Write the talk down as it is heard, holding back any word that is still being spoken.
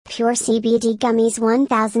Pure CBD Gummies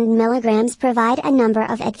 1000 mg provide a number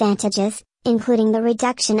of advantages, including the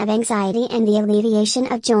reduction of anxiety and the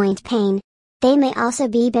alleviation of joint pain. They may also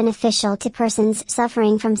be beneficial to persons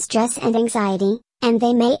suffering from stress and anxiety, and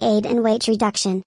they may aid in weight reduction.